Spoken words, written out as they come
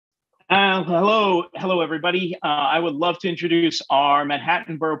Well, hello, everybody. I would love to introduce our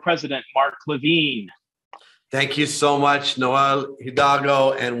Manhattan Borough President, Mark Levine. Thank you so much, Noel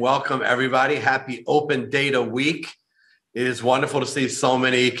Hidalgo, and welcome everybody. Happy Open Data Week. It is wonderful to see so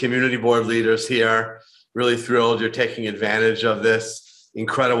many community board leaders here. Really thrilled you're taking advantage of this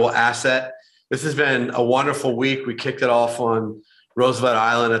incredible asset. This has been a wonderful week. We kicked it off on Roosevelt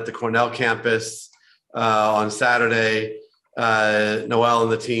Island at the Cornell campus on Saturday. Noel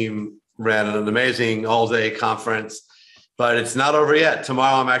and the team ran an amazing all-day conference, but it's not over yet.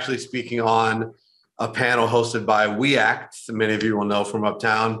 Tomorrow, I'm actually speaking on a panel hosted by WeAct, many of you will know from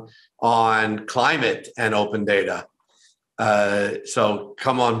Uptown, on climate and open data. So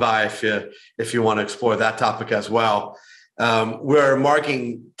come on by if you want to explore that topic as well. We're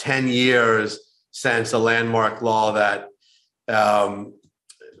marking 10 years since a landmark law that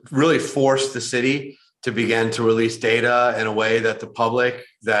really forced the city to begin to release data in a way that the public,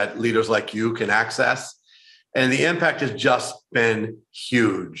 that leaders like you can access. And the impact has just been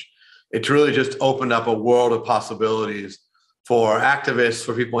huge. It's really just opened up a world of possibilities for activists,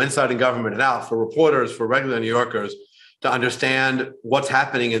 for people inside in government and out, for reporters, for regular New Yorkers to understand what's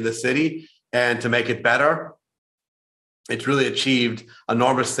happening in the city and to make it better. It's really achieved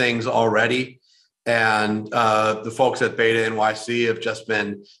enormous things already. And the folks at BetaNYC have just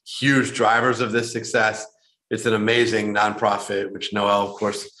been huge drivers of this success. It's an amazing nonprofit, which Noel, of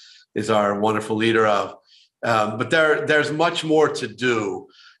course, is our wonderful leader of. But there's much more to do.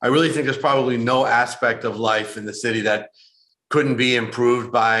 I really think there's probably no aspect of life in the city that couldn't be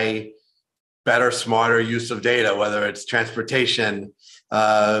improved by better, smarter use of data, whether it's transportation,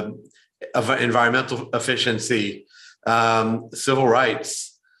 environmental efficiency, civil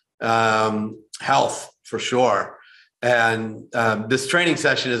rights, health, for sure. And this training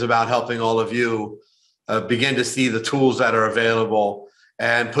session is about helping all of you begin to see the tools that are available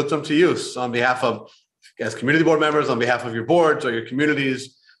and put them to use on behalf of, as community board members, on behalf of your boards or your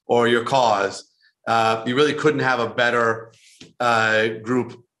communities or your cause. You really couldn't have a better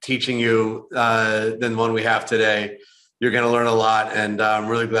group teaching you than one we have today. You're going to learn a lot, and I'm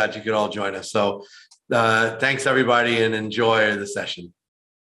really glad you could all join us. So thanks, everybody, and enjoy the session.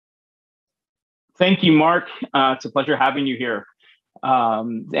 Thank you, Mark. It's a pleasure having you here.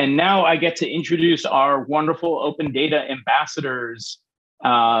 And now I get to introduce our wonderful open data ambassadors.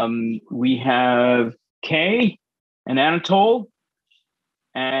 We have Kay and Anatole,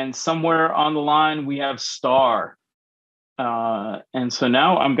 and somewhere on the line we have Star. And so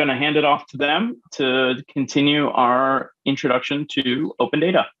now I'm going to hand it off to them to continue our introduction to open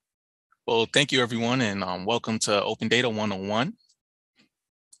data. Well, thank you, everyone, and welcome to Open Data 101.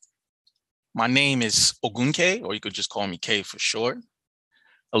 My name is Ogunke, or you could just call me K for short.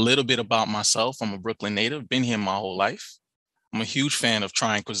 A little bit about myself. I'm a Brooklyn native, been here my whole life. I'm a huge fan of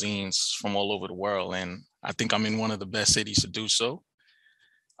trying cuisines from all over the world, and I think I'm in one of the best cities to do so.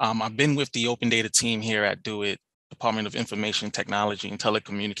 I've been with the Open Data team here at DoIT, Department of Information Technology and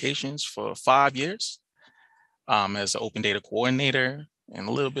Telecommunications, for 5 years as an open data coordinator and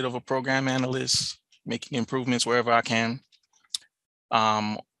a little bit of a program analyst, making improvements wherever I can.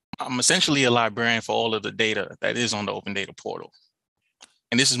 I'm essentially a librarian for all of the data that is on the Open Data portal.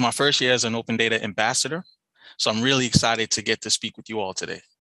 And this is my first year as an Open Data ambassador. So I'm really excited to get to speak with you all today.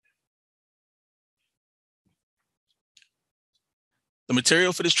 The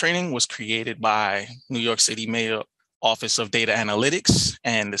material for this training was created by New York City Mayor Office of Data Analytics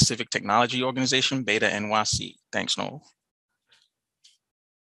and the civic technology organization, BetaNYC. Thanks, Noel.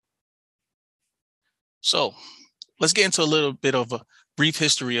 So let's get into a little bit of a brief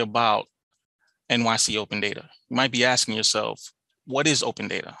history about NYC Open Data. You might be asking yourself, what is open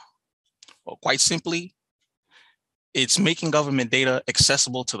data? Well, quite simply, it's making government data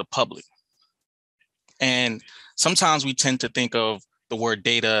accessible to the public. And sometimes we tend to think of the word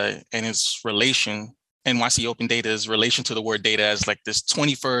data and its relation, NYC Open Data's relation to the word data, as like this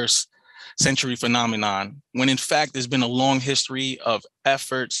 21st century phenomenon, when in fact, there's been a long history of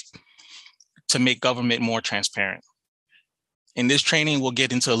efforts to make government more transparent. In this training, we'll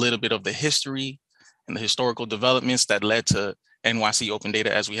get into a little bit of the history and the historical developments that led to NYC Open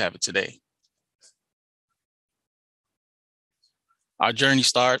Data as we have it today. Our journey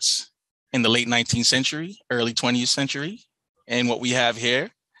starts in the late 19th century, early 20th century. And what we have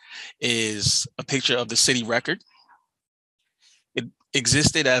here is a picture of the city record. It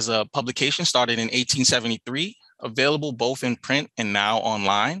existed as a publication, started in 1873, available both in print and now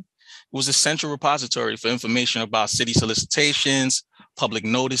online. It was a central repository for information about city solicitations, public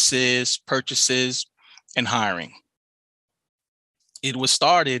notices, purchases, and hiring. It was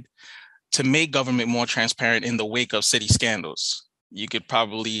started to make government more transparent in the wake of city scandals. You could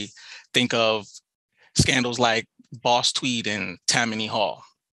probably Think of scandals like Boss Tweed and Tammany Hall.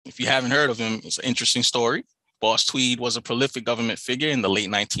 If you haven't heard of him, it's an interesting story. Boss Tweed was a prolific government figure in the late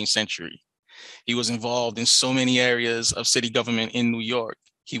 19th century. He was involved in so many areas of city government in New York.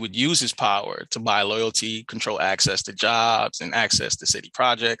 He would use his power to buy loyalty, control access to jobs, and access to city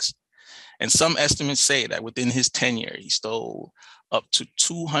projects. And some estimates say that within his tenure, he stole up to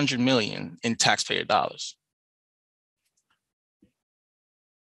 $200 million in taxpayer dollars.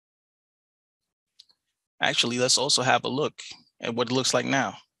 Actually, let's also have a look at what it looks like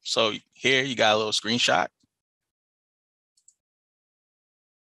now. So here you got a little screenshot.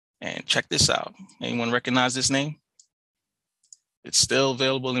 And check this out. Anyone recognize this name? It's still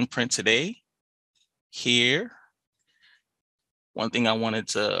available in print today. Here, one thing I wanted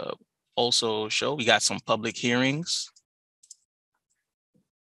to also show, we got some public hearings.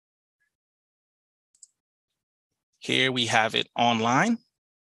 Here we have it online,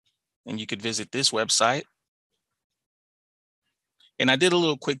 and you could visit this website. And I did a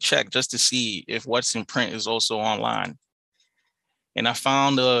little quick check just to see if what's in print is also online. And I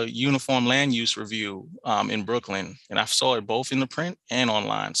found a uniform land use review in Brooklyn, and I saw it both in the print and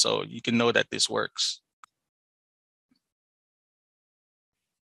online. So you can know that this works.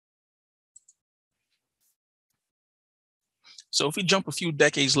 So if we jump a few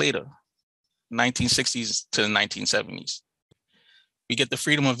decades later, 1960s to the 1970s, we get the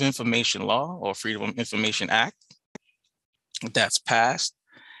Freedom of Information Law, or Freedom of Information Act, that's passed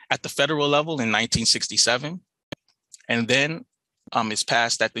at the federal level in 1967. And then it's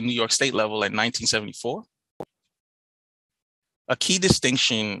passed at the New York State level in 1974. A key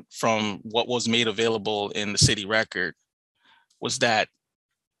distinction from what was made available in the city record was that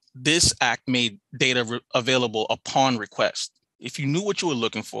this act made data available upon request. If you knew what you were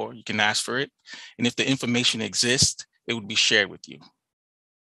looking for, you can ask for it. And if the information exists, it would be shared with you.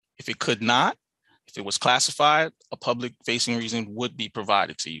 If it could not, if it was classified, a public facing reason would be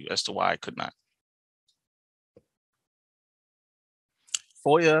provided to you as to why it could not.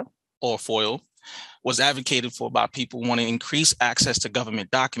 FOIA, or FOIL, was advocated for by people wanting to increase access to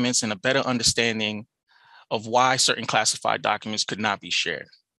government documents and a better understanding of why certain classified documents could not be shared.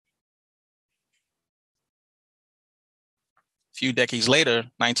 A few decades later,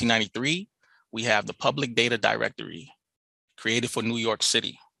 1993, we have the Public Data Directory, created for New York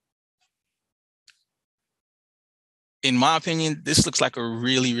City. In my opinion, this looks like a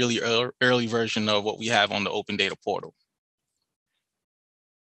really, really early version of what we have on the Open Data portal.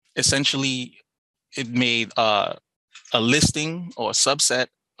 Essentially, it made a listing or a subset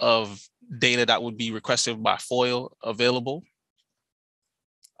of data that would be requested by FOIL available.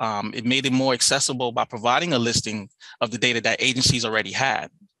 It made it more accessible by providing a listing of the data that agencies already had.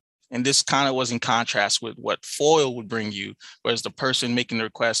 And this kind of was in contrast with what FOIL would bring you, whereas the person making the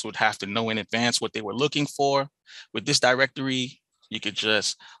request would have to know in advance what they were looking for. With this directory, you could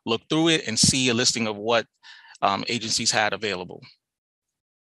just look through it and see a listing of what agencies had available.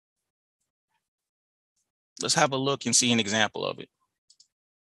 Let's have a look and see an example of it.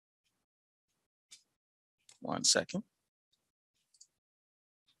 One second.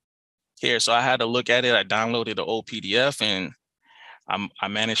 Here, so I had to look at it. I downloaded the old PDF and I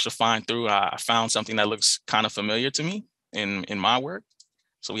managed to find through, I found something that looks kind of familiar to me in my work.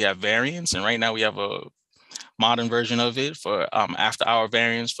 So we have variants, and right now we have a modern version of it for after hour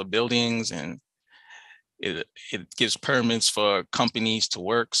variants for buildings, and it gives permits for companies to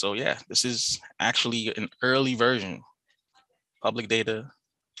work. So yeah, this is actually an early version, Public Data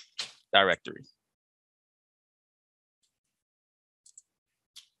Directory.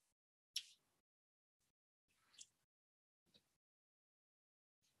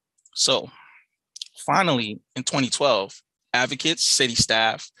 So finally, in 2012, advocates, city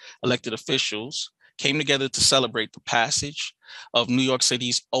staff, elected officials came together to celebrate the passage of New York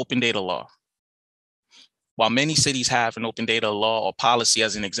City's open data law. While many cities have an open data law or policy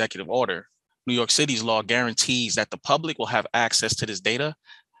as an executive order, New York City's law guarantees that the public will have access to this data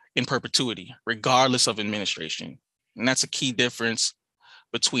in perpetuity, regardless of administration. And that's a key difference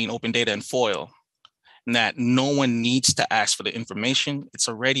between open data and FOIL, in that no one needs to ask for the information. It's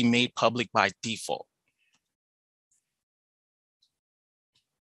already made public by default.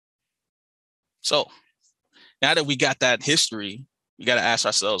 So now that we got that history, we got to ask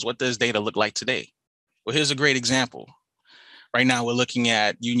ourselves, what does data look like today? Well, here's a great example. Right now, we're looking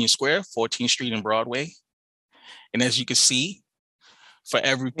at Union Square, 14th Street and Broadway. And as you can see, for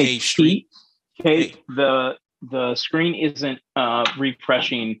every paved street. Kate, the screen isn't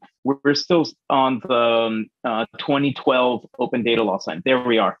refreshing. We're still on the 2012 Open Data Law sign. There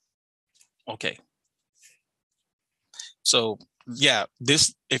we are. Okay. So yeah,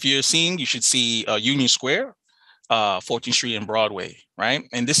 this, if you're seeing, you should see Union Square, 14th Street and Broadway, right?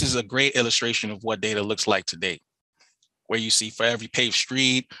 And this is a great illustration of what data looks like today, where you see for every paved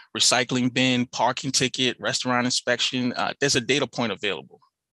street, recycling bin, parking ticket, restaurant inspection, there's a data point available.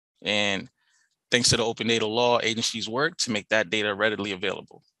 And thanks to the open data law, agencies work to make that data readily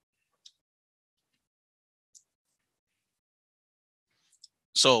available.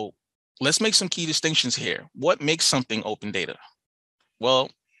 So let's make some key distinctions here. What makes something open data? Well,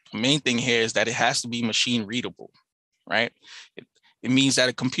 the main thing here is that it has to be machine readable, right? It means that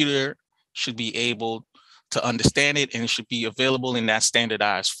a computer should be able to understand it, and it should be available in that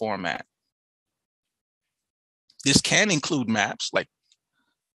standardized format. This can include maps like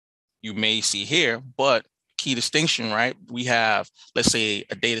you may see here, but key distinction, right? We have, let's say,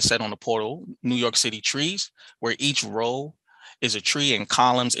 a data set on the portal, New York City trees, where each row is a tree and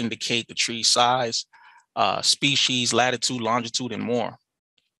columns indicate the tree size, species, latitude, longitude, and more.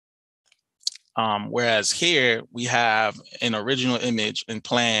 Whereas here we have an original image and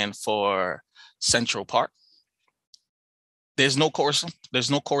plan for Central Park. There's no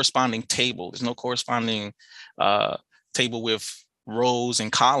corresponding table. There's no corresponding table with rows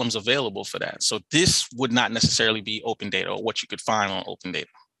and columns available for that. So this would not necessarily be open data or what you could find on open data.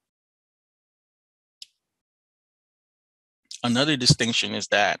 Another distinction is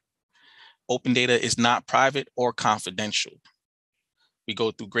that open data is not private or confidential. We go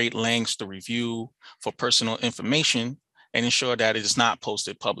through great lengths to review for personal information and ensure that it is not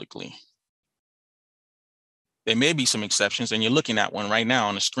posted publicly. There may be some exceptions, and you're looking at one right now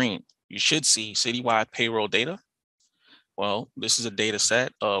on the screen. You should see citywide payroll data. Well, this is a data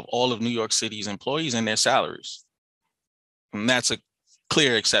set of all of New York City's employees and their salaries. And that's a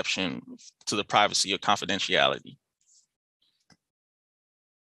clear exception to the privacy or confidentiality.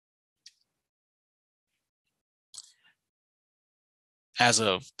 As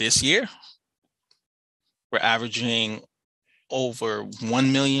of this year, we're averaging over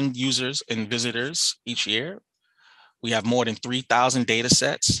 1 million users and visitors each year. We have more than 3,000 data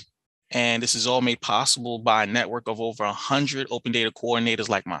sets, and this is all made possible by a network of over 100 open data coordinators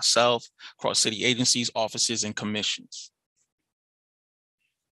like myself across city agencies, offices, and commissions.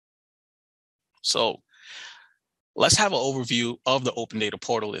 So let's have an overview of the open data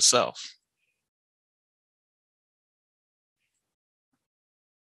portal itself.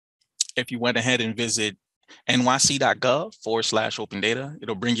 If you went ahead and visit nyc.gov/open data,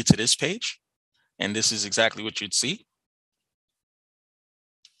 it'll bring you to this page. And this is exactly what you'd see.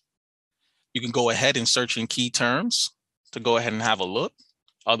 You can go ahead and search in key terms to go ahead and have a look.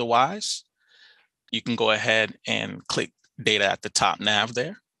 Otherwise, you can go ahead and click data at the top nav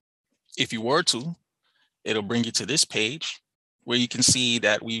there. If you were to, it'll bring you to this page where you can see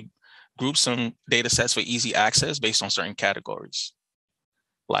that we group some data sets for easy access based on certain categories,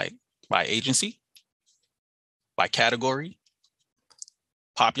 like by agency, by category,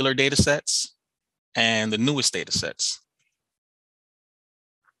 popular data sets, and the newest data sets.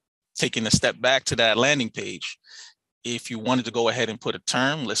 Taking a step back to that landing page, if you wanted to go ahead and put a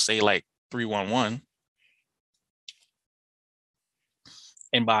term, let's say like 311.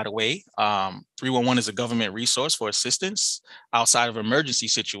 And by the way, 311 is a government resource for assistance outside of emergency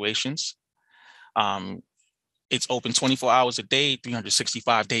situations. It's open 24 hours a day,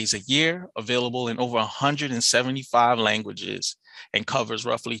 365 days a year, available in over 175 languages, and covers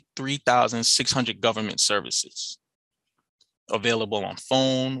roughly 3,600 government services. Available on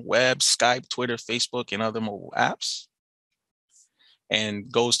phone, web, Skype, Twitter, Facebook, and other mobile apps.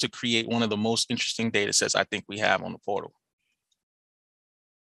 And goes to create one of the most interesting data sets I think we have on the portal.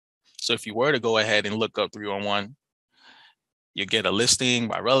 So if you were to go ahead and look up 311, you get a listing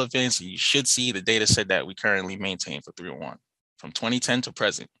by relevance, and you should see the data set that we currently maintain for 301 from 2010 to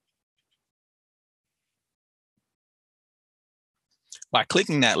present. By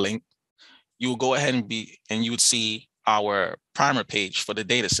clicking that link, you will go ahead and you would see our primer page for the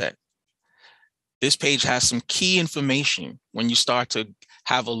data set. This page has some key information when you start to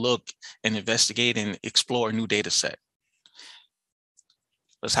have a look and investigate and explore a new data set.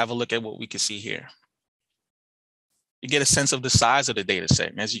 Let's have a look at what we can see here. You get a sense of the size of the data set.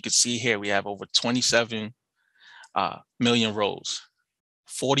 And as you can see here, we have over 27 million rows,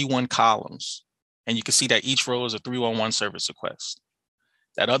 41 columns. And you can see that each row is a 311 service request.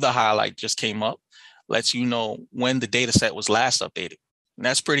 That other highlight just came up, lets you know when the data set was last updated. And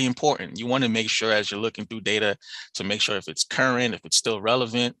that's pretty important. You want to make sure as you're looking through data to make sure if it's current, if it's still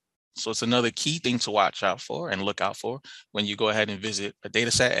relevant. So it's another key thing to watch out for and look out for when you go ahead and visit a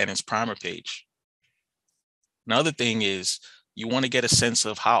data set and its primer page. Another thing is you want to get a sense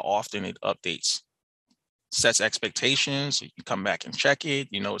of how often it updates. sets expectations. So you can come back and check it.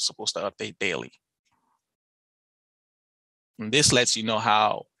 You know, it's supposed to update daily. And this lets you know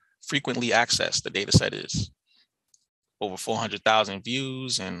how frequently accessed the data set is. Over 400,000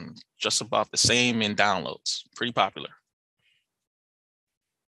 views and just about the same in downloads. Pretty popular.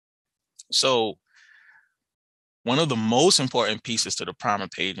 So one of the most important pieces to the primer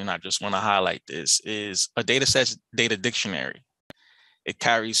page, and I just want to highlight this, is a dataset data dictionary. It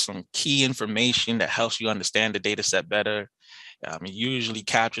carries some key information that helps you understand the data set better. It usually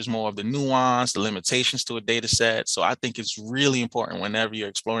captures more of the nuance, the limitations to a data set. So I think it's really important whenever you're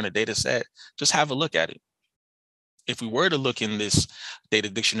exploring a data set, just have a look at it. If we were to look in this data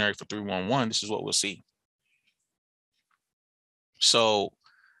dictionary for 311, this is what we'll see. So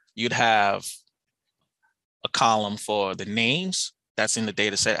you'd have a column for the names that's in the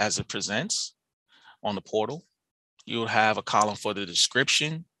data set as it presents on the portal. You'll have a column for the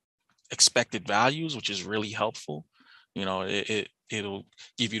description, expected values, which is really helpful. You know, it'll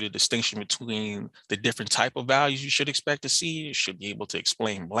give you the distinction between the different type of values you should expect to see. It should be able to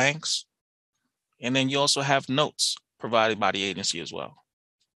explain blanks. And then you also have notes provided by the agency as well.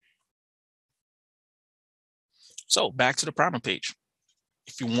 So back to the primer page.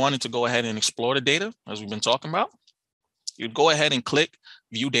 If you wanted to go ahead and explore the data, as we've been talking about, you'd go ahead and click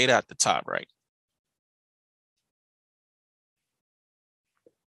View Data at the top right.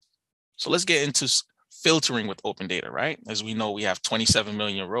 So let's get into filtering with open data, right? As we know, we have 27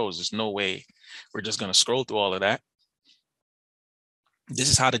 million rows. There's no way we're just going to scroll through all of that. This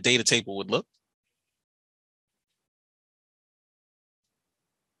is how the data table would look.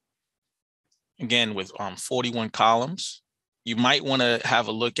 Again, with 41 columns, you might want to have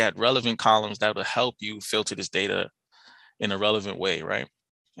a look at relevant columns that will help you filter this data in a relevant way, right?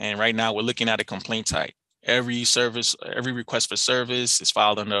 And right now we're looking at a complaint type. Every request for service is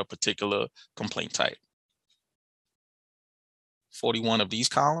filed under a particular complaint type. 41 of these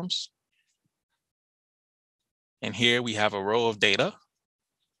columns. And here we have a row of data.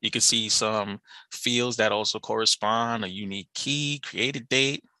 You can see some fields that also correspond, a unique key, created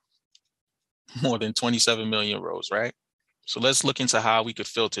date, more than 27 million rows, right? So let's look into how we could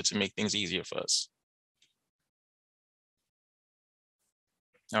filter to make things easier for us.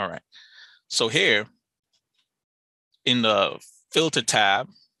 All right, so here in the filter tab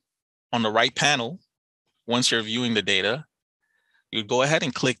on the right panel, once you're viewing the data, you go ahead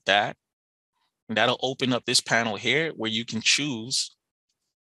and click that, and that'll open up this panel here where you can choose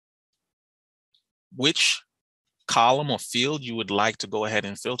which column or field you would like to go ahead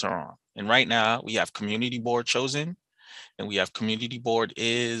and filter on. And right now we have community board chosen, and we have community board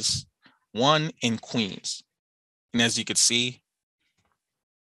is 1 in Queens. And as you can see,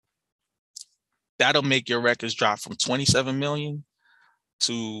 that'll make your records drop from 27 million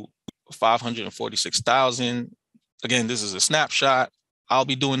to 546,000. Again, this is a snapshot. I'll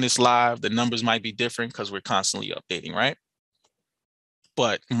be doing this live. The numbers might be different because we're constantly updating, right?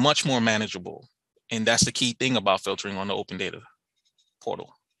 But much more manageable. And that's the key thing about filtering on the open data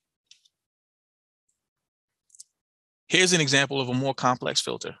portal. Here's an example of a more complex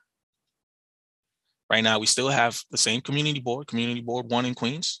filter. Right now, we still have the same community board 1 in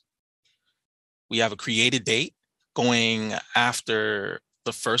Queens. We have a created date going after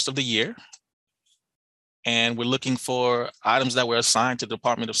the first of the year. And we're looking for items that were assigned to the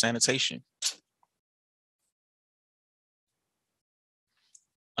Department of Sanitation.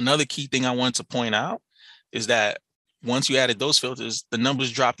 Another key thing I wanted to point out is that once you added those filters, the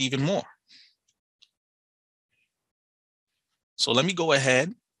numbers dropped even more. So let me go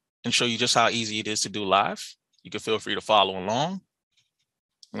ahead and show you just how easy it is to do live. You can feel free to follow along.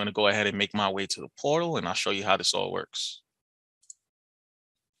 I'm going to go ahead and make my way to the portal, and I'll show you how this all works.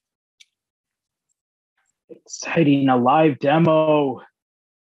 Exciting, a live demo.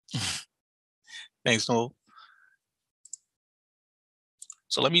 Thanks, Noel.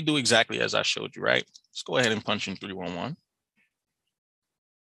 So let me do exactly as I showed you, right? Let's go ahead and punch in 311.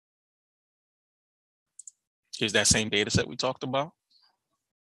 Here's that same data set we talked about.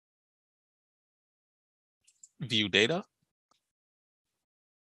 View data.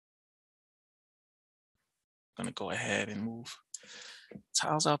 I'm gonna go ahead and move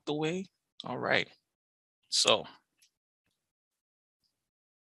tiles out the way. All right, so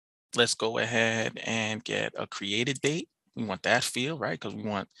let's go ahead and get a created date. We want that field, right? Because we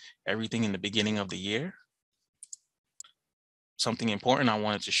want everything in the beginning of the year. Something important I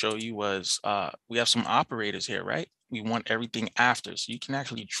wanted to show you was we have some operators here, right? We want everything after. So you can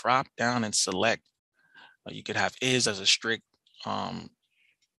actually drop down and select. You could have is as a strict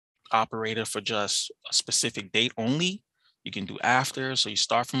operator for just a specific date only. You can do after. So you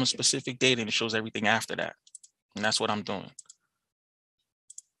start from a specific date and it shows everything after that. And that's what I'm doing.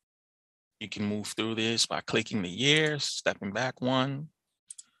 You can move through this by clicking the years, stepping back one,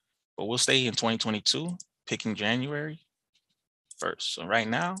 but we'll stay in 2022, picking January 1st. So right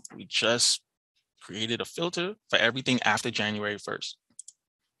now, we just created a filter for everything after January 1st.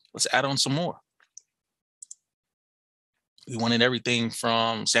 Let's add on some more. We wanted everything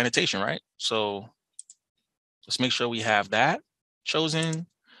from sanitation, right? So let's make sure we have that chosen.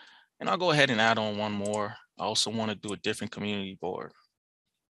 And I'll go ahead and add on one more. I also want to do a different community board.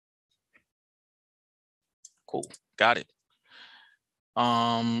 Cool, got it.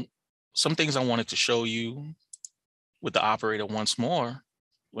 Some things I wanted to show you with the operator once more.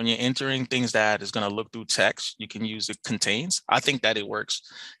 When you're entering things that is going to look through text, you can use it contains. I think that it works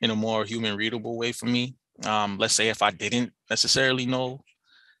in a more human readable way for me. Let's say if I didn't necessarily know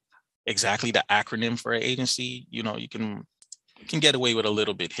exactly the acronym for an agency, you know, you can get away with a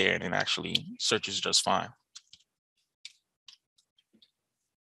little bit here and it actually searches just fine.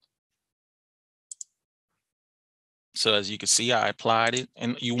 So as you can see, I applied it,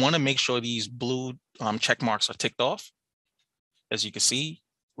 and you want to make sure these blue check marks are ticked off. As you can see,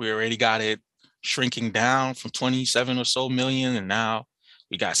 we already got it shrinking down from 27 or so million, and now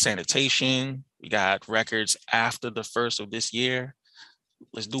we got sanitation, we got records after the 1st of this year.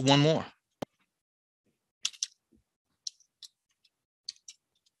 Let's do one more.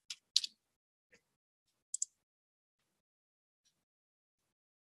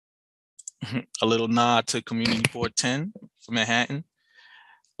 A little nod to Community Board 10 for Manhattan.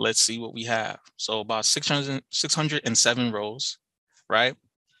 Let's see what we have. So about 607 rows, right?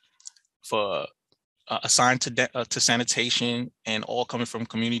 For assigned to sanitation, and all coming from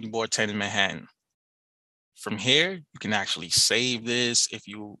Community Board 10 in Manhattan. From here, you can actually save this if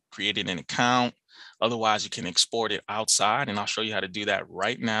you created an account. Otherwise, you can export it outside, and I'll show you how to do that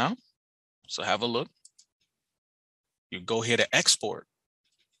right now. So have a look. You go here to export,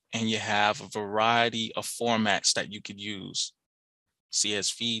 and you have a variety of formats that you could use.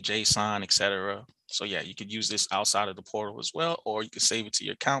 CSV, JSON, etc. So yeah, you could use this outside of the portal as well, or you can save it to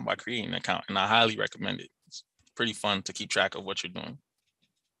your account by creating an account, and I highly recommend it. It's pretty fun to keep track of what you're doing.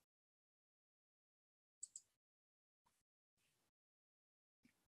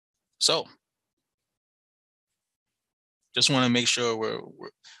 So just want to make sure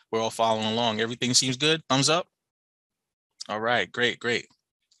we're all following along. Everything seems good. Thumbs up. All right, great.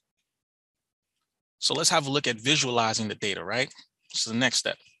 So let's have a look at visualizing the data, right? This is the next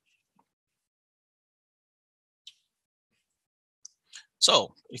step.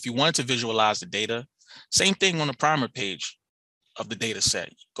 So if you wanted to visualize the data, same thing on the primer page of the data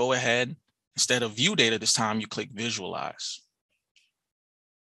set. Go ahead, instead of view data this time, you click visualize.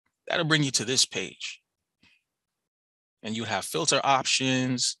 That'll bring you to this page. And you have filter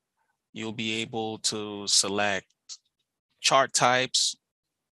options. You'll be able to select chart types.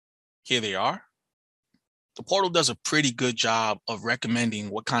 Here they are. The portal does a pretty good job of recommending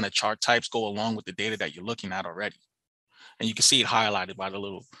what kind of chart types go along with the data that you're looking at already. And you can see it highlighted by the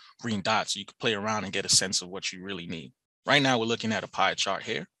little green dots. So you can play around and get a sense of what you really need. Right now, we're looking at a pie chart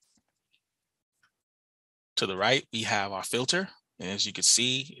here. To the right, we have our filter. And as you can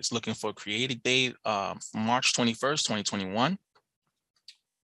see, it's looking for created date from March 21st, 2021.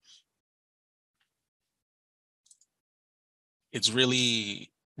 It's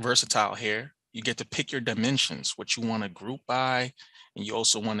really versatile here. You get to pick your dimensions, what you want to group by, and you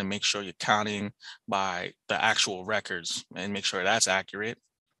also want to make sure you're counting by the actual records and make sure that's accurate.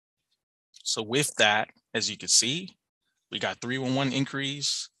 So with that, as you can see, we got 311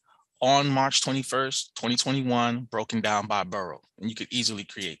 inquiries on March 21st, 2021, broken down by borough. And you could easily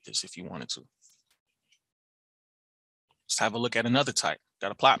create this if you wanted to. Let's have a look at another type.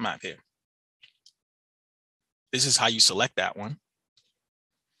 Got a plot map here. This is how you select that one.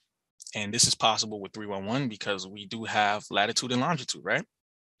 And this is possible with 311 because we do have latitude and longitude, right?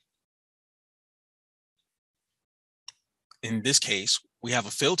 In this case, we have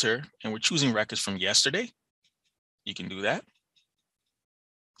a filter and we're choosing records from yesterday. You can do that.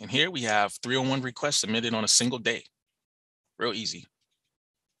 And here we have 301 requests submitted on a single day. Real easy.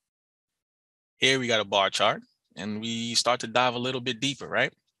 Here we got a bar chart and we start to dive a little bit deeper,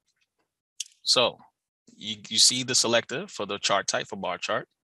 right? So you see the selector for the chart type for bar chart.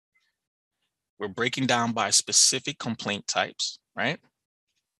 We're breaking down by specific complaint types, right?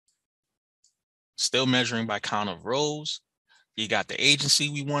 Still measuring by count of rows. You got the agency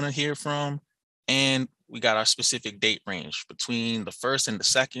we want to hear from, and we got our specific date range between the 1st and the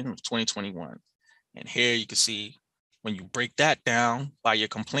 2nd of 2021. And here you can see when you break that down by your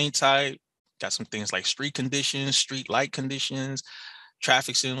complaint type, got some things like street conditions, street light conditions,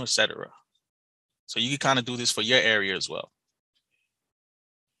 traffic signal, etc. So you can kind of do this for your area as well.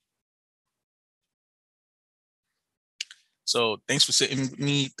 So thanks for sitting with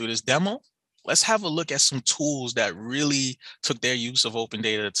me through this demo. Let's have a look at some tools that really took their use of open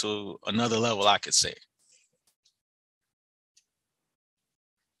data to another level, I could say.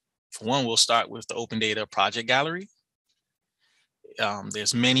 For one, we'll start with the Open Data Project Gallery.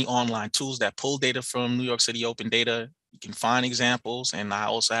 There's many online tools that pull data from New York City Open Data. You can find examples, and I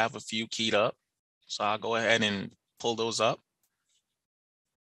also have a few keyed up. So I'll go ahead and pull those up.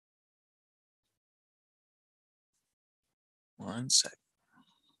 One sec.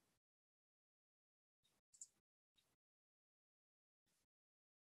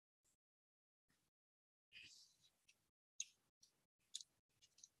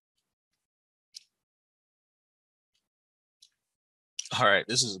 All right,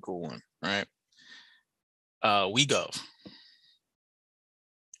 this is a cool one, right? WeGov,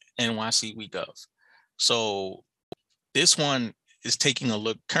 NYC WeGov. So this one is taking a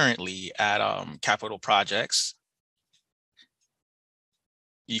look currently at capital projects.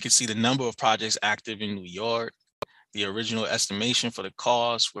 You can see the number of projects active in New York, the original estimation for the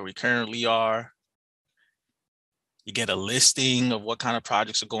cost, where we currently are. You get a listing of what kind of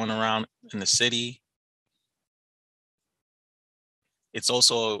projects are going around in the city. It's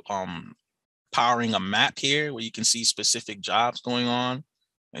also powering a map here where you can see specific jobs going on,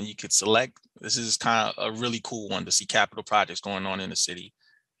 and you could select. This is kind of a really cool one to see capital projects going on in the city.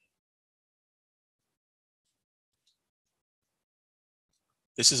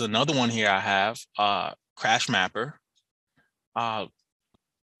 This is another one here I have, Crash Mapper.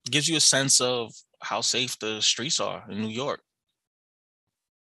 Gives you a sense of how safe the streets are in New York.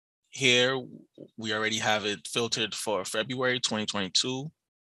 Here, we already have it filtered for February 2022.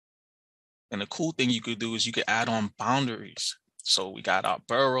 And the cool thing you could do is you could add on boundaries. So we got our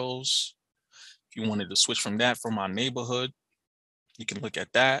boroughs. If you wanted to switch from that from our neighborhood, you can look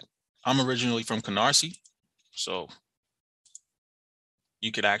at that. I'm originally from Canarsie, so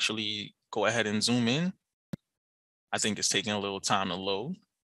you could actually go ahead and zoom in. I think it's taking a little time to load,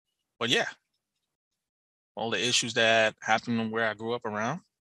 but yeah, all the issues that happen where I grew up around.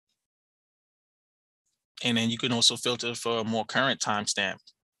 And then you can also filter for a more current timestamp.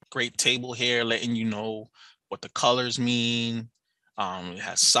 Great table here letting you know what the colors mean. It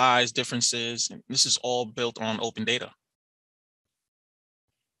has size differences. And this is all built on open data.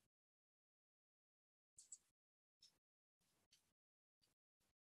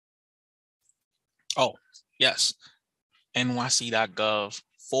 Oh, yes. nyc.gov/maps.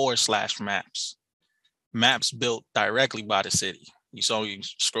 Maps built directly by the city. You saw you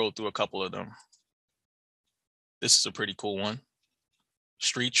scroll through a couple of them. This is a pretty cool one.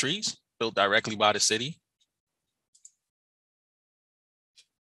 Street trees built directly by the city.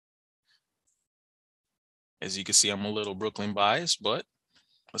 As you can see, I'm a little Brooklyn biased, but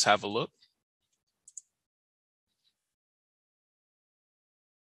let's have a look.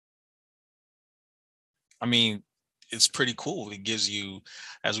 I mean, it's pretty cool. It gives you,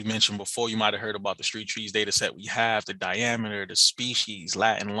 as we mentioned before, you might have heard about the street trees data set. We have the diameter, the species,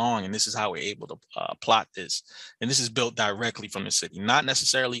 lat and long, and this is how we're able to plot this. And this is built directly from the city, not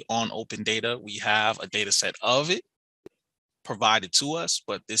necessarily on open data. We have a data set of it provided to us,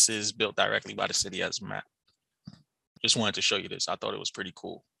 but this is built directly by the city as a map. Just wanted to show you this. I thought it was pretty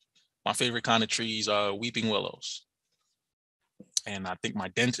cool. My favorite kind of trees are weeping willows. And I think my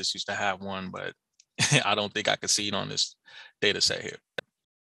dentist used to have one, but I don't think I could see it on this data set here.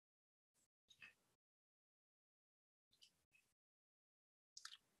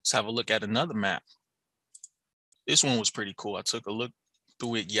 Let's have a look at another map. This one was pretty cool. I took a look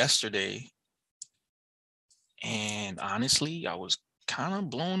through it yesterday, and honestly, I was kind of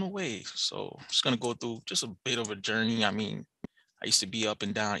blown away. So I'm just gonna go through just a bit of a journey. I mean, I used to be up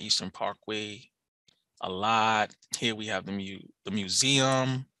and down Eastern Parkway a lot. Here we have the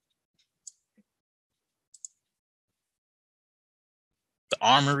museum, the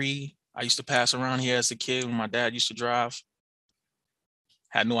armory. I used to pass around here as a kid when my dad used to drive.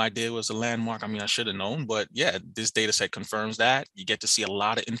 Had no idea it was a landmark. I mean, I should have known, but yeah, this data set confirms that. You get to see a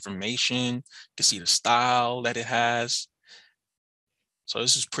lot of information. You can see the style that it has. So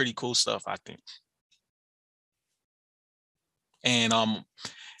this is pretty cool stuff, I think. And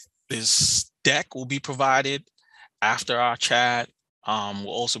this deck will be provided after our chat. We'll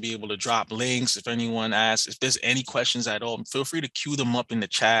also be able to drop links if anyone asks. If there's any questions at all, feel free to queue them up in the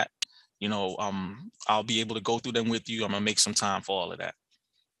chat. You know, I'll be able to go through them with you. I'm gonna make some time for all of that.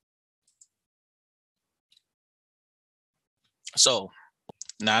 So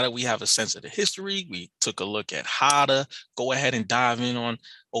Now that we have a sense of the history, we took a look at how to go ahead and dive in on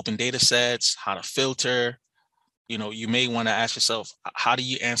open data sets, how to filter. You may want to ask yourself, how do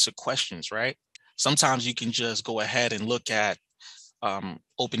you answer questions, right? Sometimes you can just go ahead and look at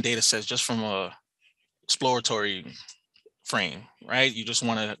open data sets just from a exploratory frame, right? You just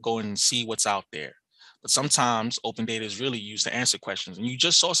want to go and see what's out there. But sometimes open data is really used to answer questions. And you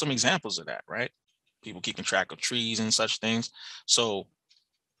just saw some examples of that, right? People keeping track of trees and such things. So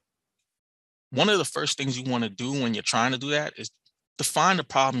one of the first things you want to do when you're trying to do that is define the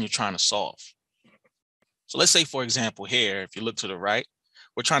problem you're trying to solve. So let's say, for example, here, if you look to the right,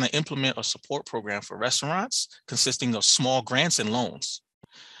 we're trying to implement a support program for restaurants consisting of small grants and loans.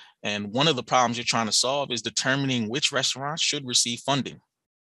 And one of the problems you're trying to solve is determining which restaurants should receive funding.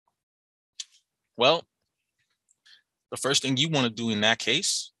 Well, the first thing you want to do in that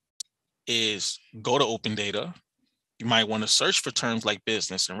case is go to open data. You might want to search for terms like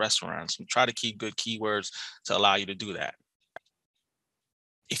business and restaurants and try to keep good keywords to allow you to do that.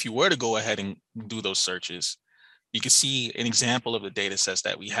 If you were to go ahead and do those searches, you can see an example of the data sets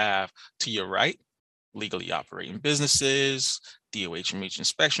that we have to your right: legally operating businesses, DOH/MH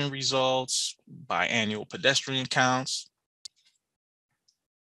inspection results, biannual pedestrian counts.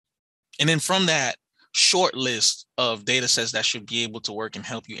 And then from that short list of data sets that should be able to work and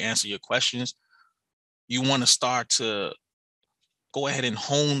help you answer your questions, you want to start to go ahead and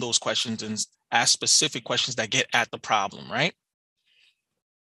hone those questions and ask specific questions that get at the problem, right?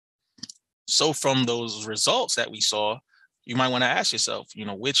 So from those results that we saw, you might want to ask yourself,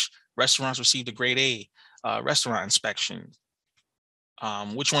 which restaurants received a grade A restaurant inspection?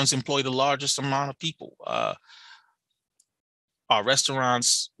 Which ones employ the largest amount of people?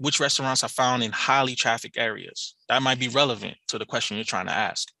 Which restaurants are found in highly trafficked areas? That might be relevant to the question you're trying to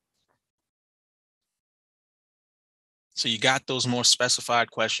ask. So you got those more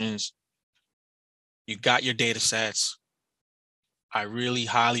specified questions. You got your data sets. I really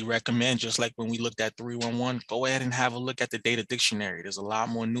highly recommend, just like when we looked at 311, go ahead and have a look at the data dictionary. There's a lot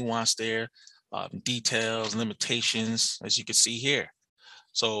more nuance there, details, limitations, as you can see here.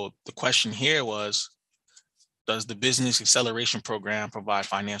 So the question here was, does the Business Acceleration Program provide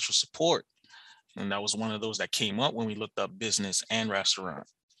financial support? And that was one of those that came up when we looked up business and restaurant.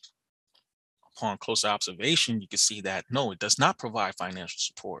 Upon closer observation, you can see that no, it does not provide financial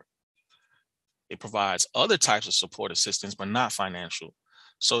support. It provides other types of support assistance, but not financial.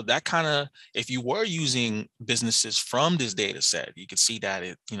 So that kind of, if you were using businesses from this data set, you could see that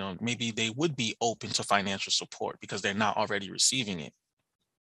maybe they would be open to financial support because they're not already receiving it.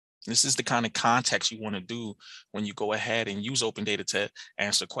 This is the kind of context you want to do when you go ahead and use open data to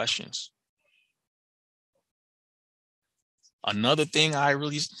answer questions. Another thing I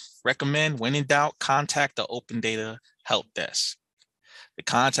really recommend, when in doubt, contact the open data help desk. The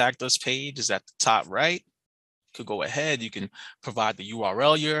contact us page is at the top right. You could go ahead, you can provide the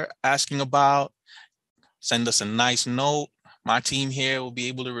URL you're asking about, send us a nice note. My team here will be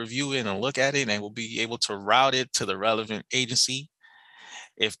able to review it and look at it, and we'll be able to route it to the relevant agency.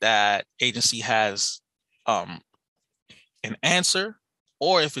 If that agency has an answer,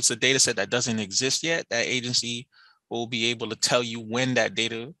 or if it's a data set that doesn't exist yet, that agency will be able to tell you when that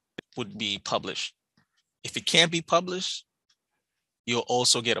data would be published. If it can't be published, you'll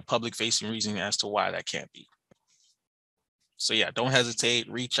also get a public facing reason as to why that can't be. So yeah, don't hesitate,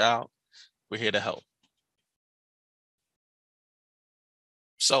 reach out. We're here to help.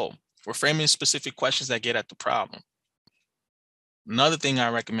 So we're framing specific questions that get at the problem. Another thing I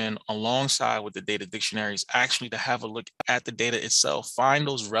recommend alongside with the data dictionary is actually to have a look at the data itself. Find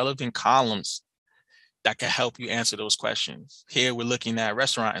those relevant columns that can help you answer those questions. Here we're looking at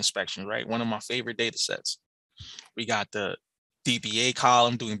restaurant inspection, right? One of my favorite data sets. We got the DBA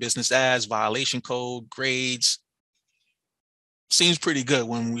column, doing business as, violation code, grades. Seems pretty good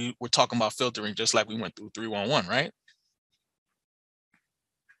when we were talking about filtering, just like we went through 311, right?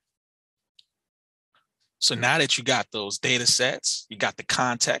 So now that you got those data sets, you got the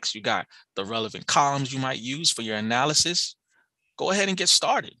context, you got the relevant columns you might use for your analysis, go ahead and get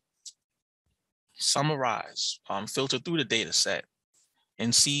started. Summarize, filter through the data set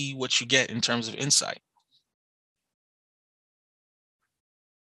and see what you get in terms of insight.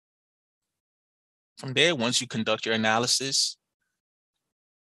 From there, once you conduct your analysis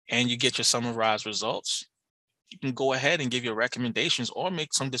and you get your summarized results, you can go ahead and give your recommendations or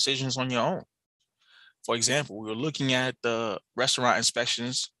make some decisions on your own. For example, we were looking at the restaurant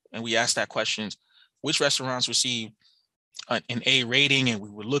inspections and we asked that question, which restaurants receive an A rating? And we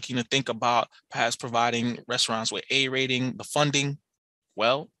were looking to think about perhaps providing restaurants with A rating, the funding.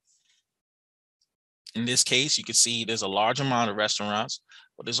 Well, in this case, you can see there's a large amount of restaurants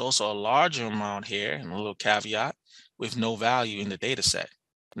but there's also a larger amount here, and a little caveat, with no value in the data set.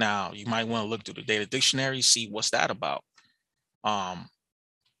 Now, you might want to look through the data dictionary, see what's that about.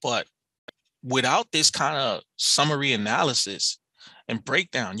 But without this kind of summary analysis and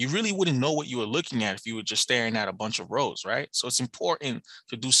breakdown, you really wouldn't know what you were looking at if you were just staring at a bunch of rows, right? So it's important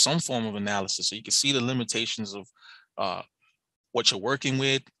to do some form of analysis so you can see the limitations of what you're working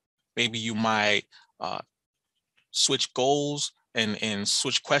with. Maybe you might switch goals and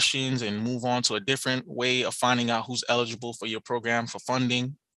switch questions and move on to a different way of finding out who's eligible for your program for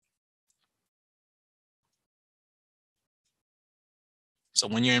funding. So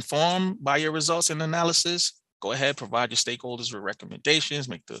when you're informed by your results and analysis, go ahead, provide your stakeholders with recommendations,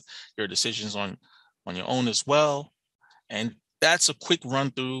 make your decisions on your own as well. And that's a quick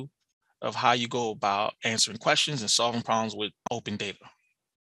run through of how you go about answering questions and solving problems with open data.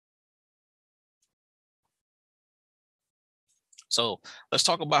 So let's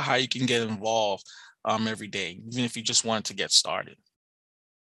talk about how you can get involved every day, even if you just want to get started.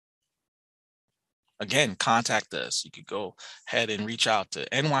 Again, contact us. You could go ahead and reach out to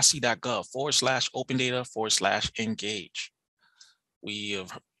nyc.gov/opendata/engage. We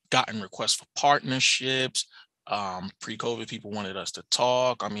have gotten requests for partnerships. Pre-COVID, people wanted us to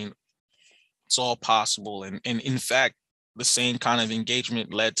talk. I mean, it's all possible. And in fact, the same kind of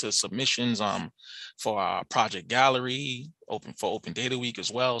engagement led to submissions for our project gallery, for Open Data Week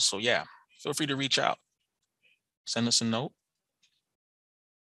as well. So yeah, feel free to reach out. Send us a note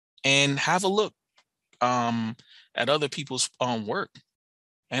and have a look at other people's work.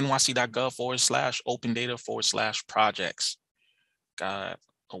 nyc.gov/opendata/projects. Got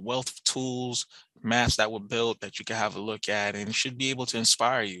a wealth of tools, maps that were built that you can have a look at, and it should be able to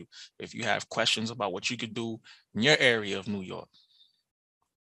inspire you if you have questions about what you could do in your area of New York.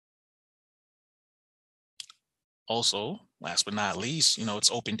 Also, last but not least,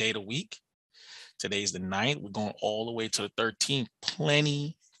 it's Open Data Week. Today's the 9th. We're going all the way to the 13th.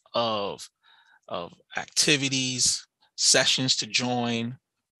 Plenty of activities, sessions to join.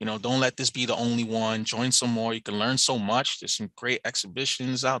 Don't let this be the only one. Join some more. You can learn so much. There's some great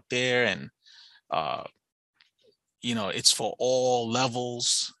exhibitions out there, and it's for all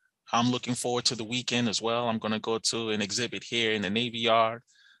levels. I'm looking forward to the weekend as well. I'm going to go to an exhibit here in the Navy Yard.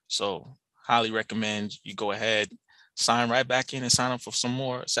 So highly recommend you go ahead, sign right back in and sign up for some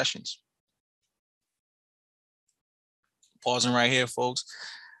more sessions. Pausing right here, folks.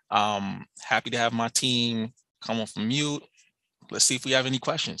 Happy to have my team come off from mute. Let's see if we have any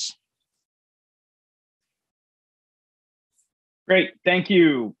questions. Great, thank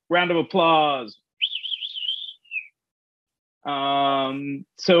you. Round of applause.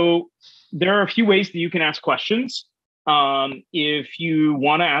 So there are a few ways that you can ask questions. If you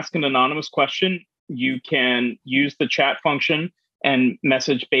want to ask an anonymous question, you can use the chat function and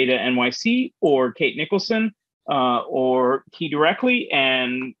message BetaNYC or Kate Nicholson or Key directly,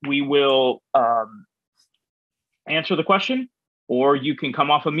 and we will answer the question. Or you can come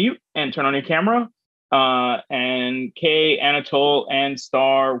off of mute and turn on your camera, and Kay, Anatole, and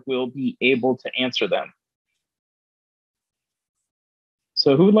Star will be able to answer them.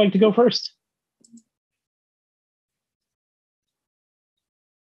 So who would like to go first?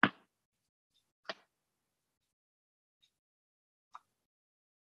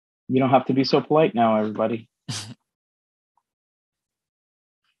 You don't have to be so polite now, everybody.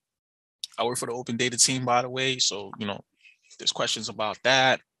 I work for the Open Data team, by the way. So, there's questions about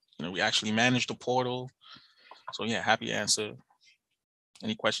that. We actually manage the portal. So yeah, happy to answer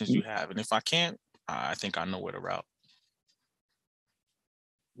any questions you have. And if I can't, I think I know where to route.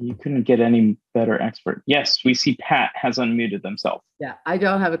 You couldn't get any better expert. Yes, we see Pat has unmuted themselves. Yeah, I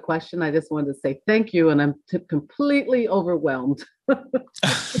don't have a question. I just wanted to say thank you, and I'm completely overwhelmed. I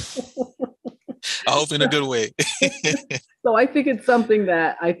hope in a good way. So I think it's something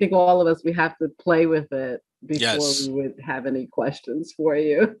that I think all of us, we have to play with it before Yes. we would have any questions for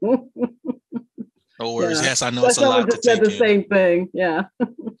you. No worries. Yeah. Yes, I know it's a lot Someone to just said take the in. same thing. Yeah.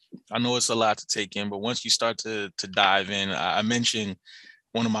 I know it's a lot to take in, but once you start to dive in, I mentioned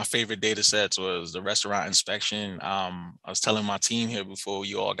one of my favorite data sets was the restaurant inspection. I was telling my team here before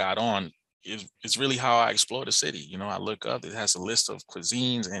you all got on, it's really how I explore the city. I look up, it has a list of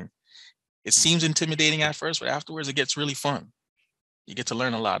cuisines, and it seems intimidating at first, but afterwards it gets really fun. You get to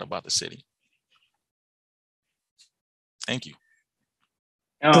learn a lot about the city. Thank you.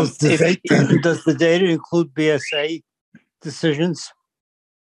 Does the data include BSA decisions?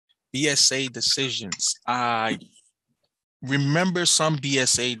 BSA decisions. I remember some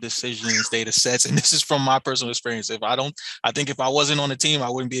BSA decisions data sets, and this is from my personal experience. I think if I wasn't on the team, I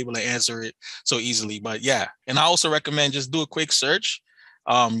wouldn't be able to answer it so easily. But yeah, and I also recommend just do a quick search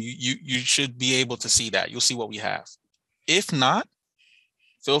you should be able to see that. You'll see what we have. If not,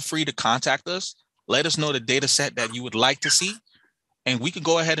 feel free to contact us. Let us know the data set that you would like to see, and we could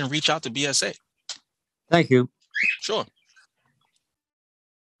go ahead and reach out to BSA. Thank you. Sure.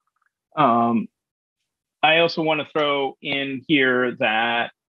 I also want to throw in here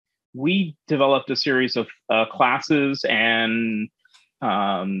that we developed a series of classes, and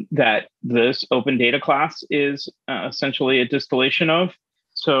that this open data class is essentially a distillation of.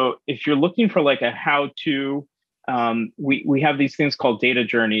 So if you're looking for like a how-to, we have these things called data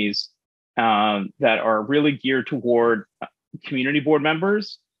journeys that are really geared toward community board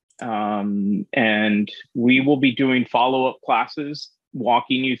members. And we will be doing follow-up classes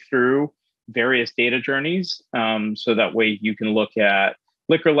walking you through various data journeys. So that way you can look at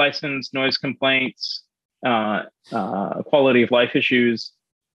liquor license, noise complaints, quality of life issues,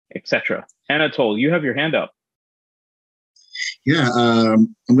 etc. Anatole, you have your hand up. Yeah,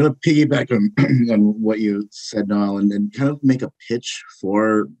 I'm going to piggyback on, on what you said, Noel, and kind of make a pitch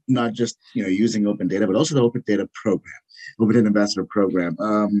for not just using open data, but also the open data program, open data ambassador program,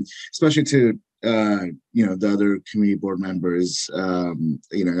 especially to the other community board members. I'm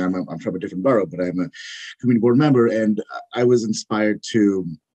from a different borough, but I'm a community board member, and I was inspired to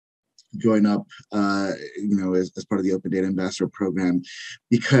join up, as part of the Open Data Ambassador program,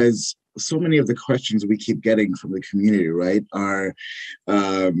 because so many of the questions we keep getting from the community, right, are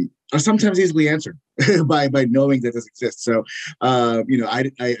sometimes easily answered by knowing that this exists. So,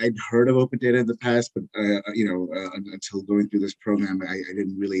 I'd heard of open data in the past, but until going through this program, I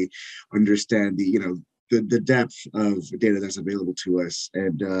didn't really understand the depth of data that's available to us.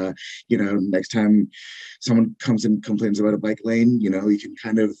 And, next time someone comes and complains about a bike lane, you can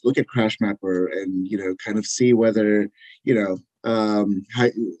kind of look at Crash Mapper and, kind of see whether,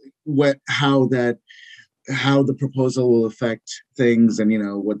 how the proposal will affect things, and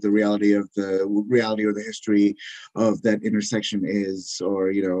what the reality or the history of that intersection is, or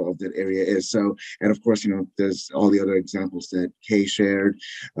of that area is. So, and of course, there's all the other examples that Kay shared.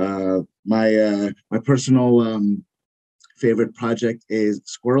 My personal favorite project is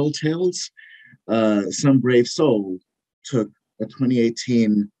Squirrel Tales. Some brave soul took a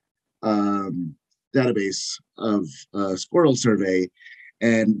 2018 database of squirrel survey,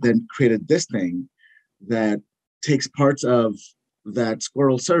 and then created this thing that takes parts of that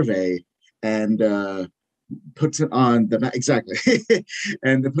squirrel survey and puts it on the map, exactly,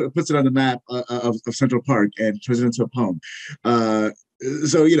 and puts it on the map of Central Park and turns it into a poem.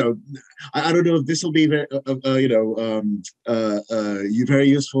 So I don't know if this will be very very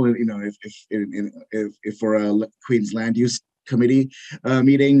useful, if for a Queens Land Use Committee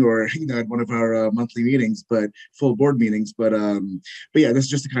meeting, or at one of our monthly meetings, but full board meetings. But yeah, this is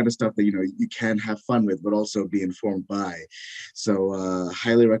just the kind of stuff that you can have fun with, but also be informed by. So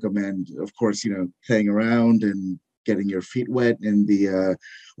highly recommend, of course, playing around and getting your feet wet in the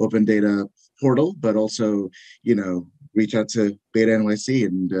open data portal, but also reach out to BetaNYC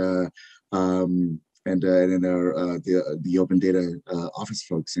and our the open data office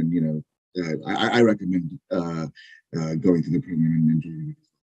folks, and I recommend going through the program and enjoying it.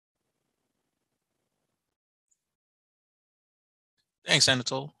 Thanks,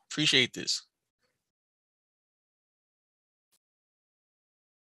 Anatole. Appreciate this.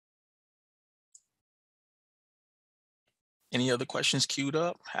 Any other questions queued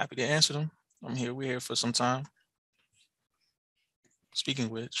up? Happy to answer them. We're here for some time. Speaking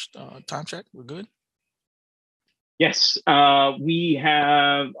of which, time check, we're good? Yes, we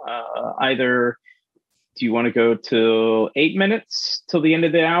have either, do you want to go to 8 minutes till the end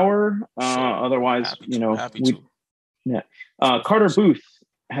of the hour? Sure. Otherwise, Happy to. Yeah. Carter Booth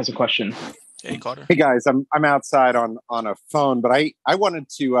has a question. Hey, Carter. Hey guys, I'm outside on a phone, but I wanted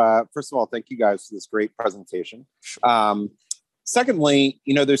to first of all thank you guys for this great presentation. Sure. Secondly,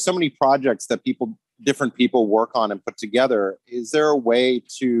 there's so many projects that different people work on and put together. Is there a way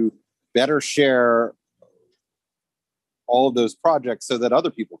to better share all of those projects so that other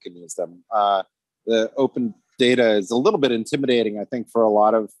people can use them? The open data is a little bit intimidating, I think, for a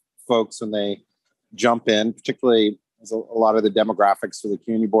lot of folks when they jump in, particularly as a lot of the demographics for the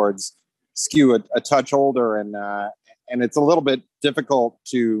community boards skew a touch older, and it's a little bit difficult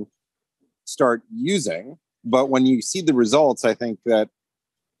to start using. But when you see the results, I think that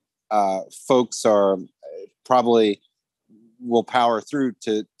folks are probably will power through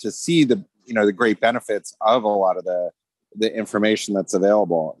to see the the great benefits of a lot of the information that's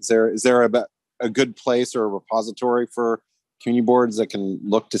available. Is there a good place or a repository for community boards that can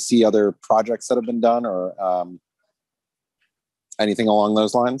look to see other projects that have been done, or anything along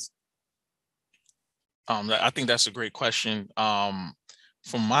those lines? I think that's a great question.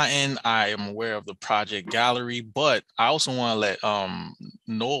 from my end, I am aware of the project gallery, but I also want to let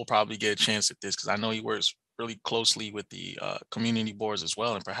Noel probably get a chance at this because I know he works really closely with the community boards as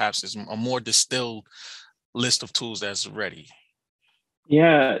well, and perhaps there's a more distilled list of tools that's ready.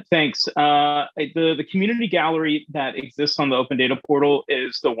 Yeah, thanks. The community gallery that exists on the Open Data portal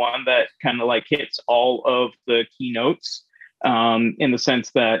is the one that kind of like hits all of the keynotes in the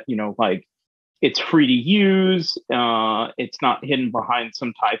sense that, like it's free to use. It's not hidden behind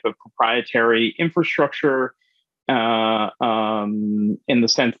some type of proprietary infrastructure in the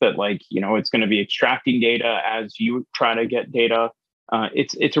sense that like, it's going to be extracting data as you try to get data.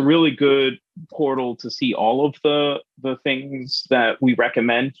 It's a really good portal to see all of the things that we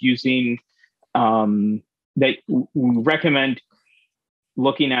recommend using, that we recommend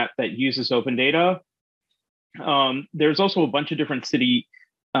looking at that uses open data. There's also a bunch of different city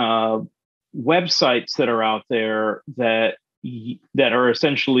websites that are out there that are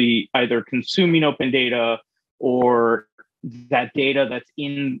essentially either consuming open data or that data that's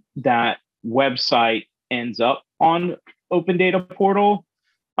in that website ends up on open data portal.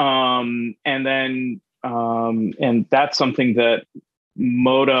 And that's something that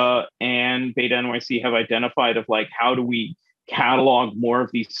MODA and BetaNYC have identified of like, how do we catalog more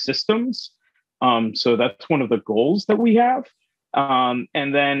of these systems? So that's one of the goals that we have.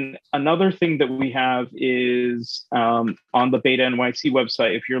 And then another thing that we have is on the BetaNYC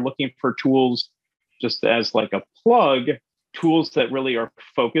website, if you're looking for tools, just as like a plug, tools that really are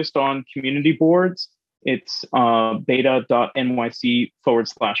focused on community boards, it's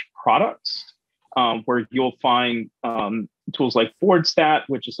beta.nyc/products, where you'll find tools like BoardStat,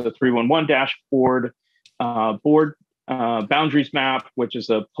 which is a 311 dashboard, board boundaries map, which is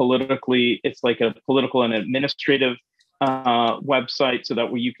it's like a political and administrative website, so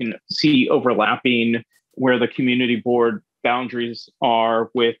that way you can see overlapping where the community board boundaries are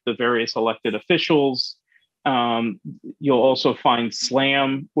with the various elected officials. You'll also find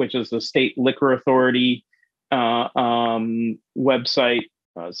SLAM, which is the State Liquor Authority website,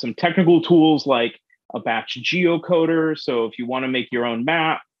 some technical tools like a batch geocoder. So if you want to make your own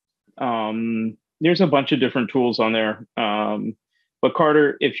map, there's a bunch of different tools on there. But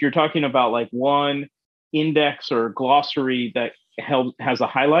Carter, if you're talking about like one index or glossary that has a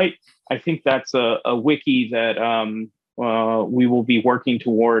highlight, I think that's a wiki that we will be working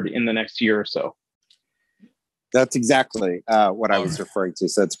toward in the next year or so. That's exactly what I was referring to.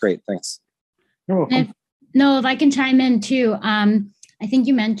 So that's great. Thanks. You're welcome. If I can chime in too. I think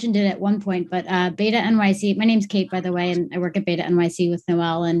you mentioned it at one point, but BetaNYC, my name's Kate, by the way, and I work at BetaNYC with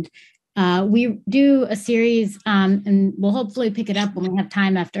Noel. And we do a series, and we'll hopefully pick it up when we have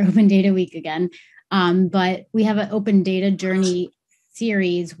time after Open Data Week again. But we have an Open Data Journey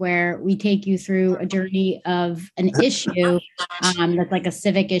series where we take you through a journey of an issue that's like a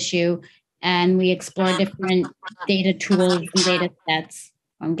civic issue, and we explore different data tools and data sets.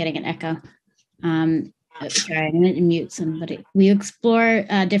 I'm getting an echo. Sorry, I'm going to mute somebody. We explore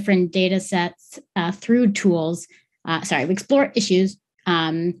different data sets through tools. We explore issues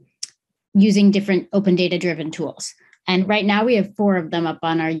using different open data driven tools. And right now we have 4 of them up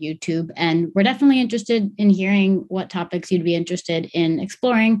on our YouTube, and we're definitely interested in hearing what topics you'd be interested in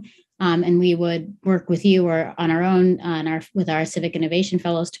exploring. And we would work with you or on our own with our Civic Innovation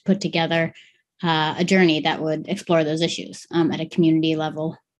Fellows to put together a journey that would explore those issues at a community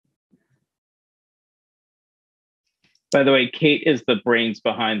level. By the way, Kate is the brains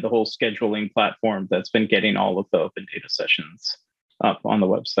behind the whole scheduling platform that's been getting all of the open data sessions up on the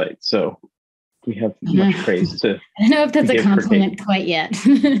website. So we have much praise to. I don't know if that's a compliment quite yet.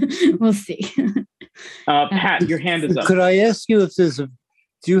 We'll see. Pat, your hand is up. Could I ask you if do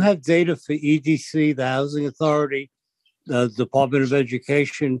you have data for EDC, the Housing Authority, the Department of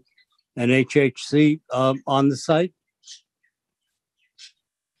Education, and HHC on the site?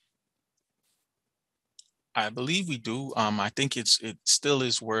 I believe we do. I think it still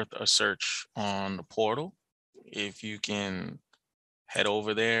is worth a search on the portal. If you can head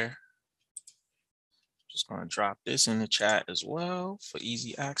over there. Just going to drop this in the chat as well for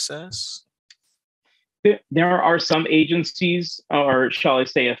easy access. There are some agencies, or shall I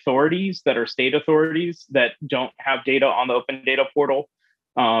say authorities, that are state authorities that don't have data on the open data portal.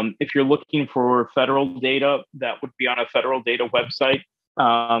 If you're looking for federal data, that would be on a federal data website.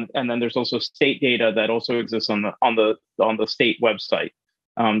 And then there's also state data that also exists on the state website.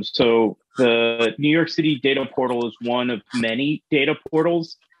 So the New York City data portal is one of many data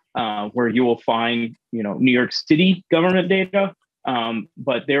portals where you will find, New York City government data,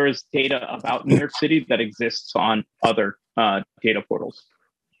 but there is data about New York City that exists on other data portals.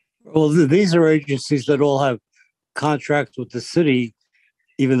 Well, these are agencies that all have contracts with the city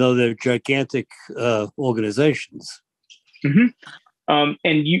even though they're gigantic organizations. Mm-hmm. And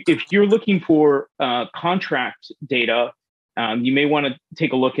if you're looking for contract data, you may want to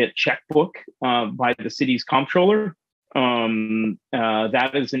take a look at Checkbook by the city's comptroller.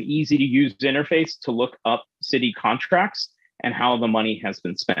 That is an easy to use interface to look up city contracts and how the money has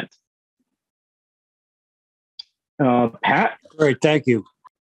been spent. Pat? Great, thank you.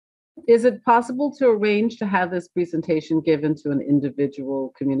 Is it possible to arrange to have this presentation given to an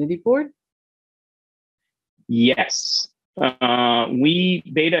individual community board? Yes.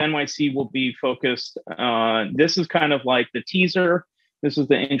 BetaNYC will be focused. This is kind of like the teaser. This is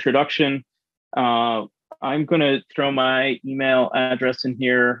the introduction. I'm going to throw my email address in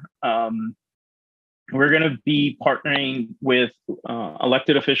here. We're going to be partnering with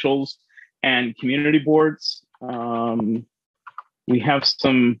elected officials and community boards. We have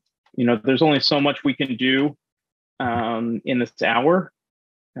some, there's only so much we can do in this hour,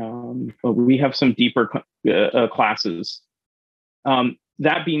 but we have some deeper classes.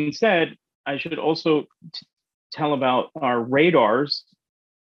 That being said, I should also tell about our radars.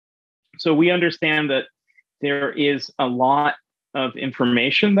 So we understand that there is a lot of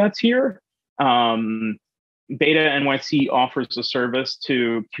information that's here. BetaNYC offers a service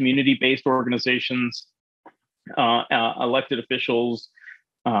to community-based organizations, elected officials,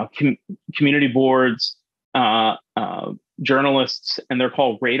 community boards, journalists, and they're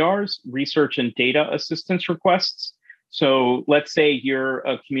called radars, research and data assistance requests. So let's say you're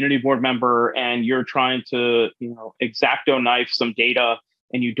a community board member and you're trying to, X-Acto knife some data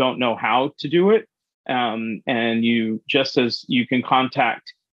and you don't know how to do it. And you can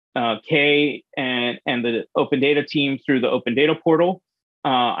contact Kay and the Open Data team through the Open Data portal.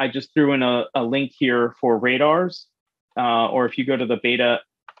 I just threw in a link here for radars, or if you go to the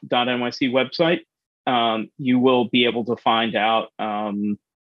beta.nyc website, you will be able to find out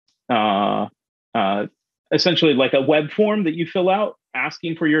essentially like a web form that you fill out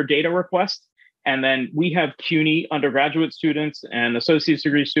asking for your data request. And then we have CUNY undergraduate students and associate's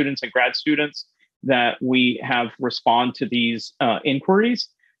degree students and grad students that we have respond to these inquiries.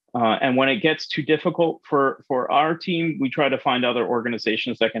 And when it gets too difficult for our team, we try to find other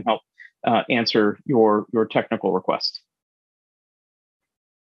organizations that can help answer your technical request.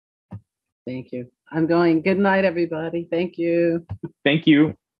 Thank you. I'm going. Good night, everybody. Thank you. Thank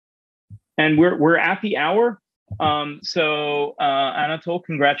you. And we're at the hour. So Anatole,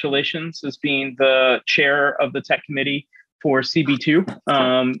 congratulations as being the chair of the tech committee for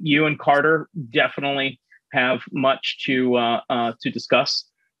CB2. You and Carter definitely have much to discuss.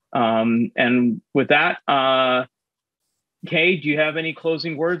 And with that, Kay, do you have any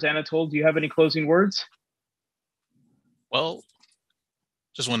closing words? Anatole, do you have any closing words? Well,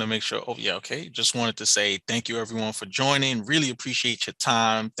 just want to make sure. Oh, yeah. Okay. Just wanted to say thank you, everyone, for joining. Really appreciate your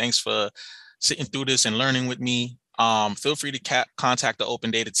time. Thanks for sitting through this and learning with me. Feel free to contact the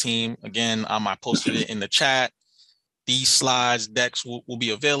Open Data team. Again, I posted it in the chat. These slides, decks will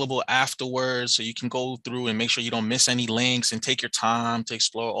be available afterwards, so you can go through and make sure you don't miss any links and take your time to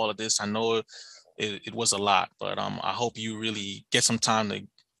explore all of this. I know it was a lot, but I hope you really get some time to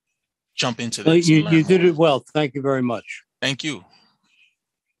jump into this. You did it well. Thank you very much. Thank you.